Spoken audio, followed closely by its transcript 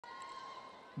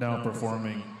Now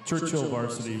performing Churchill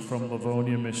Varsity from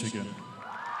Livonia, Michigan.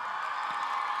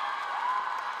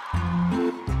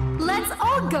 Let's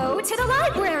all go to the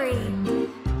library.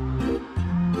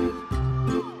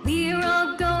 We're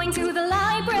all going to the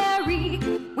library.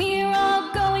 We're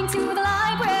all going to the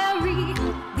library.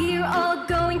 We're all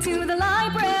going to the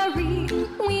library.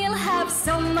 We'll have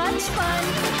so much fun.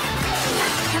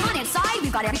 Come on inside,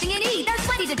 we've got everything you need. There's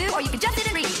plenty to do, or you can just sit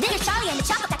and read. There's Charlie and the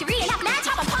Chocolate Factory, and Apple and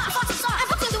Chocolate Pop, Fox and Star, and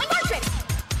books and doing word tricks.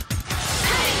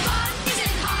 Having fun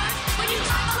isn't hard when you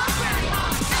have a library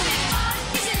home. Having fun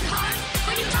isn't hard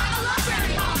when you have a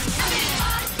library home. Having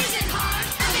fun isn't hard.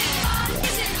 Having fun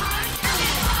isn't hard.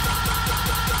 Having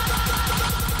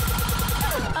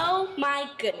fun. Oh my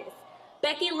goodness.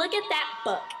 Becky, look at that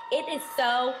book. It is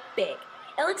so big.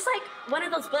 It looks like one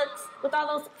of those books with all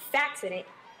those facts in it.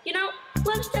 You know,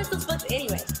 who understands those books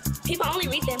anyway? People only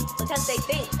read them because they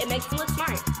think it makes them look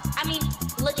smart. I mean,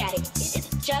 look at it. It is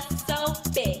just so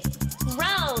big.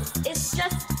 Rose, it's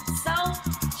just so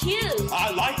huge. I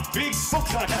like big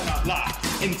books, I cannot lie.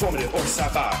 Informative or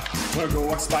sci-fi. Wanna go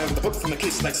walks by with a book from the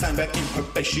case like Steinbeck in her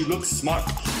face. She looks smart.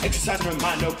 Exercise her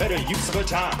mind, no better use of her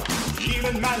time.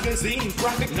 Even magazines,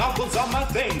 graphic novels are my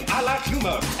thing. I like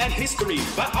humor and history,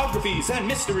 biographies and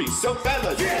mysteries. So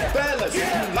fellas, you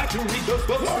like to read those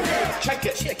books? Oh, yeah. Check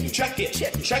it.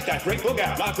 Check that great book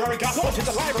out. Library got books. Go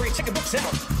to the library, checking books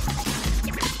out.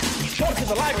 Go to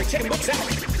the library, checking books out.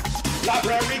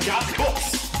 Library got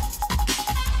books.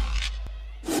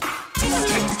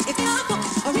 If your book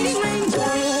a reading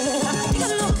rainbow, take a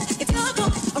look. If your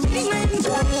book a reading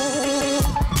rainbow,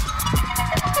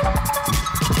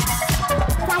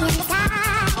 fly in the sky,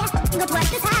 go towards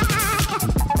the sky.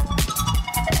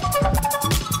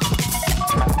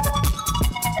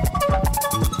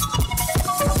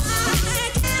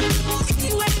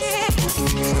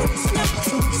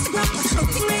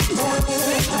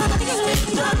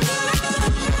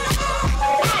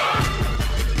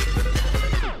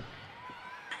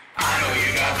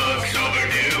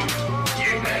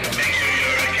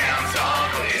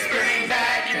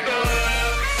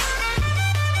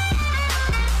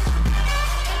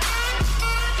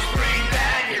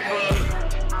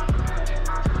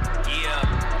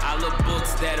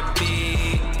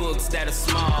 That are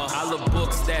small, I love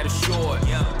books that are short,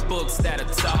 books that are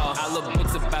tall. I love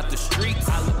books about the streets,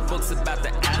 I love books about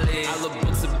the alley, I love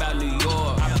books about New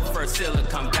York. I prefer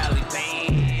Silicon Valley,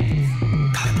 bang.